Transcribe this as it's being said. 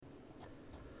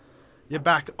You're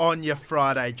back on your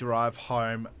Friday drive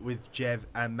home with Jev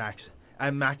and Max.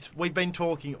 And Max, we've been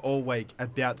talking all week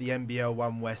about the NBL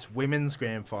 1 West Women's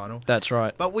Grand Final. That's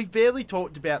right. But we've barely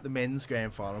talked about the Men's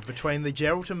Grand Final between the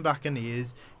Geraldton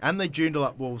Buccaneers and the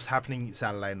Joondalup Wolves happening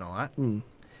Saturday night.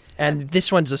 And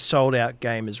this one's a sold-out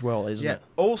game as well, isn't it? Yeah,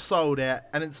 all sold out.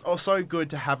 And it's also good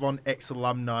to have on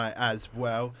ex-alumni as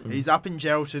well. He's up in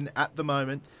Geraldton at the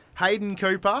moment. Hayden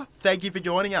Cooper, thank you for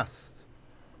joining us.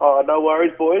 Oh, no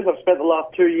worries, boys. I've spent the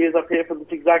last 2 years up here for this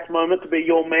exact moment to be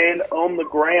your man on the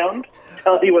ground,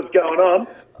 telling you what's going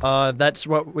on. That's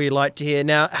what we like to hear.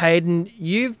 Now, Hayden,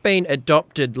 you've been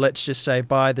adopted, let's just say,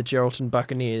 by the Geraldton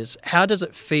Buccaneers. How does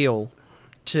it feel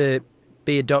to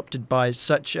be adopted by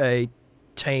such a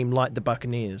team like the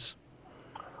Buccaneers?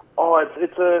 Oh,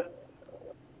 it's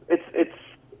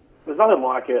there's nothing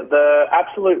like it. The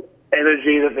absolute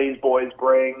energy that these boys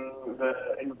bring, the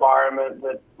environment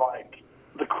that,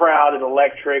 the crowd is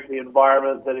electric, the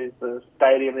environment that is the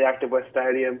stadium, the Active West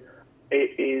Stadium,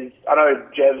 it is. I know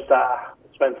Jev's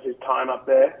spent his time up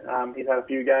there. He's had a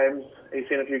few games. He's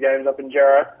seen a few games up in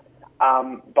Gero,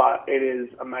 but it is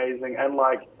amazing. And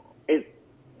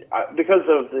because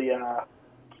of the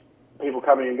people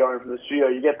coming and going from the studio,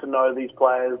 you get to know these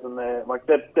players, and they're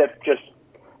just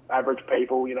average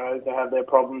people. You know, they have their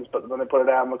problems, but when they put it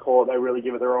out on the court, they really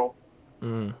give it their all.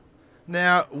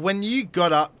 Now, when you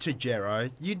got up to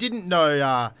Gero, you didn't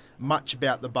know much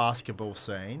about the basketball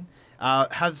scene.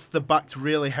 Has the Bucks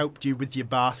really helped you with your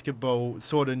basketball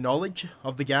sort of knowledge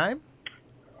of the game?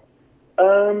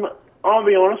 I'll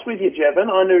be honest with you, Jevin.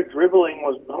 I knew dribbling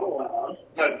was not allowed.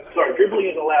 No, sorry, dribbling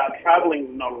is allowed. Travelling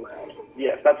is not allowed.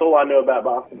 Yes, that's all I knew about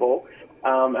basketball.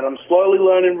 And I'm slowly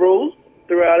learning rules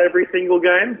throughout every single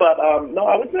game. But no,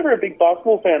 I was never a big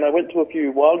basketball fan. I went to a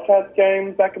few Wildcats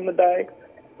games back in the day.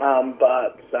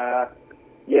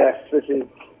 Yes, this is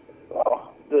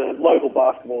the local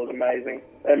basketball is amazing.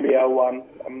 NBL 1,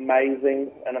 amazing,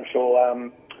 and I'm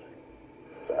sure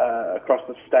across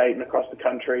the state and across the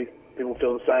country, people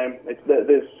feel the same.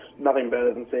 There's nothing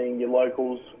better than seeing your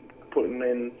locals putting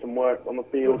in some work on the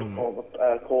field or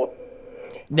the court.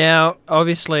 Now,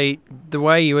 obviously, the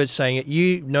way you were saying it,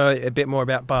 you know a bit more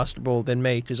about basketball than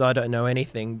me because I don't know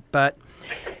anything, but...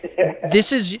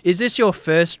 Is this your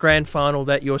first grand final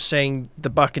that you're seeing the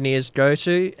Buccaneers go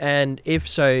to? And if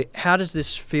so, how does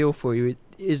this feel for you?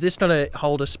 Is this going to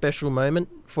hold a special moment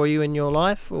for you in your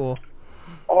life, or?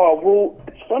 Oh, well,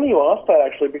 it's funny you asked that,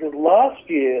 actually, because last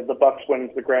year the Bucks went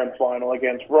into the grand final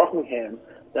against Rockingham.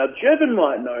 Now, Jevin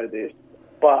might know this,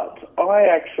 but I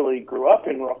actually grew up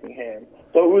in Rockingham,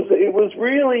 so it was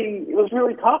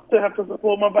really tough to have to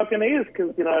support my Buccaneers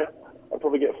because, you know, I'd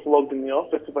probably get flogged in the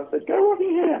office if I said, go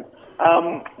Rockingham.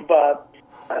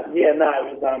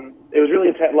 It was really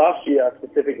intense. Last year,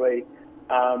 specifically,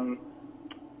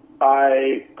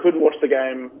 I couldn't watch the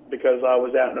game because I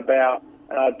was out and about,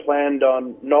 and I'd planned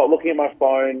on not looking at my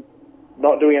phone,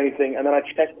 not doing anything, and then I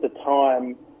checked the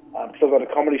time, because I was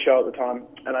at a comedy show at the time,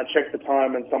 and I checked the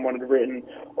time, and someone had written,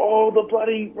 oh, the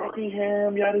bloody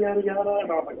Rockingham, yada, yada, yada,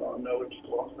 and I was like, oh, no, we've just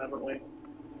lost, haven't we?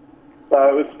 So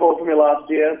it was sport for me last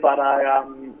year, but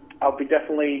I'll be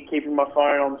definitely keeping my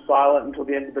phone on silent until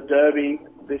the end of the Derby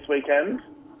this weekend,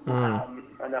 and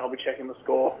then I'll be checking the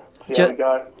score, see how we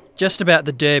go. Just about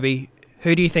the Derby,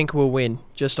 who do you think will win,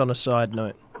 just on a side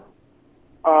note?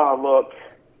 Oh, look,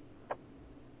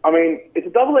 I mean, it's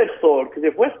a double-edged sword, because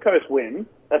if West Coast win,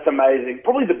 that's amazing.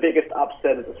 Probably the biggest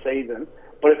upset of the season,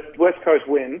 but if West Coast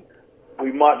win,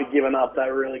 we might be giving up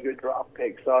that really good draft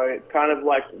pick. So it's kind of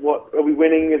like, what are we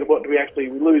winning? Is what do we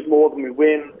lose more than we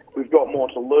win? We've got more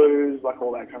to lose, like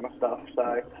all that kind of stuff.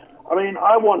 So, I mean,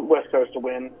 I want West Coast to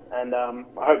win, and I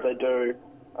hope they do.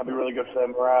 That'd be really good for their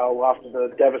morale after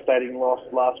the devastating loss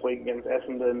last week against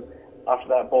Essendon. After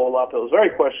that ball up, it was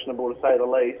very questionable to say the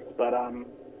least. But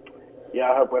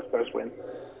I hope West Coast win.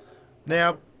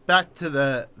 Now back to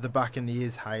the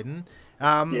Buccaneers, Hayden.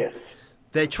 Yes.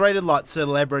 They're treated like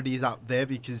celebrities up there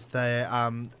because they're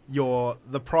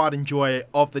the pride and joy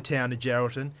of the town of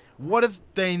Geraldton. What have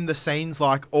been the scenes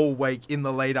like all week in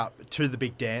the lead up to the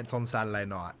big dance on Saturday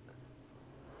night?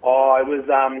 Oh, it was.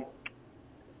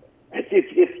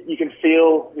 You can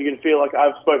feel like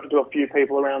I've spoken to a few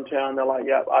people around town. They're like,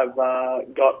 "Yep, I've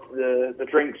got the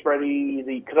drinks ready."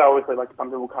 Because obviously, like,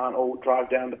 some people can't all drive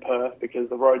down to Perth because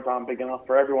the roads aren't big enough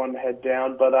for everyone to head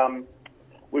down. But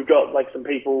we've got like some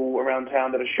people around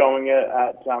town that are showing it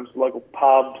at some local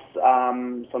pubs.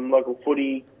 Some local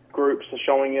footy groups are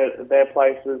showing it at their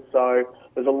places. So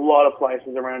there's a lot of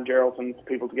places around Geraldton for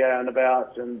people to get out and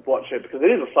about and watch it because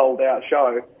it is a sold-out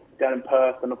show down in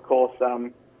Perth. And of course,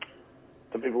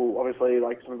 some people, obviously,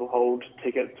 like some people hold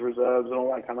tickets, reserves, and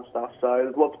all that kind of stuff. So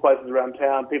there's lots of places around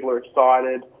town. People are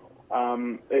excited.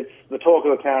 It's the talk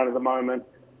of the town at the moment.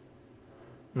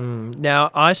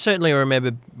 Now, I certainly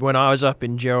remember when I was up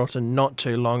in Geraldton not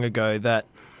too long ago that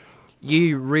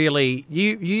you really,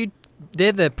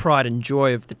 they're the pride and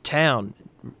joy of the town,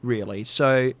 really.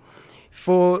 So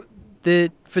for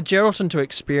Geraldton to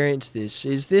experience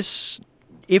this,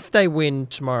 if they win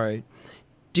tomorrow,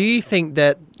 do you think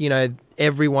that,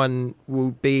 everyone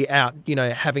will be out,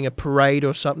 having a parade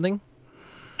or something?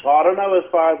 Well, I don't know as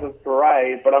far as a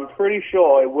parade, but I'm pretty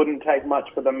sure it wouldn't take much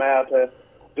for the mayor to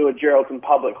do a Geraldton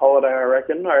public holiday, I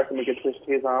reckon. I reckon we could twist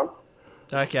his arm.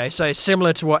 Okay, so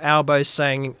similar to what Albo's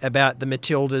saying about the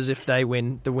Matildas if they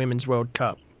win the Women's World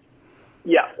Cup.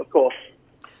 Yeah, of course.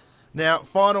 Now,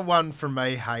 final one from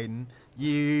me, Hayden.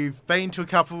 You've been to a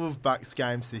couple of Bucks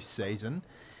games this season,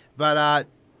 but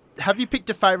have you picked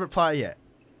a favourite player yet?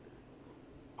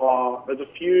 Oh, there's a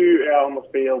few out on the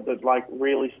field that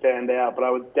really stand out, but I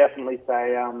would definitely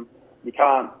say you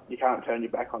can't turn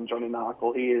your back on Johnny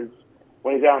Narkle. He is,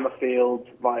 when he's out on the field,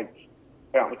 out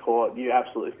on the court, you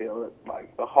absolutely feel it.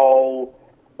 The whole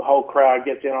crowd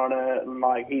gets in on it,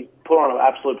 and he's put on an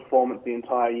absolute performance the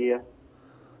entire year.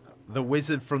 The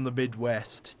wizard from the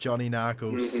Midwest, Johnny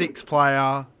Narkle, sixth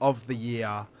player of the year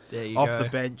off the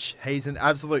bench. He's an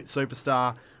absolute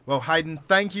superstar. Well, Hayden,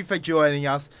 thank you for joining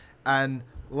us, and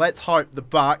let's hope the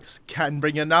Bucks can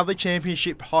bring another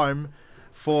championship home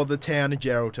for the town of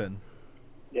Geraldton.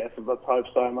 Yes, let's hope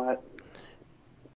so, mate.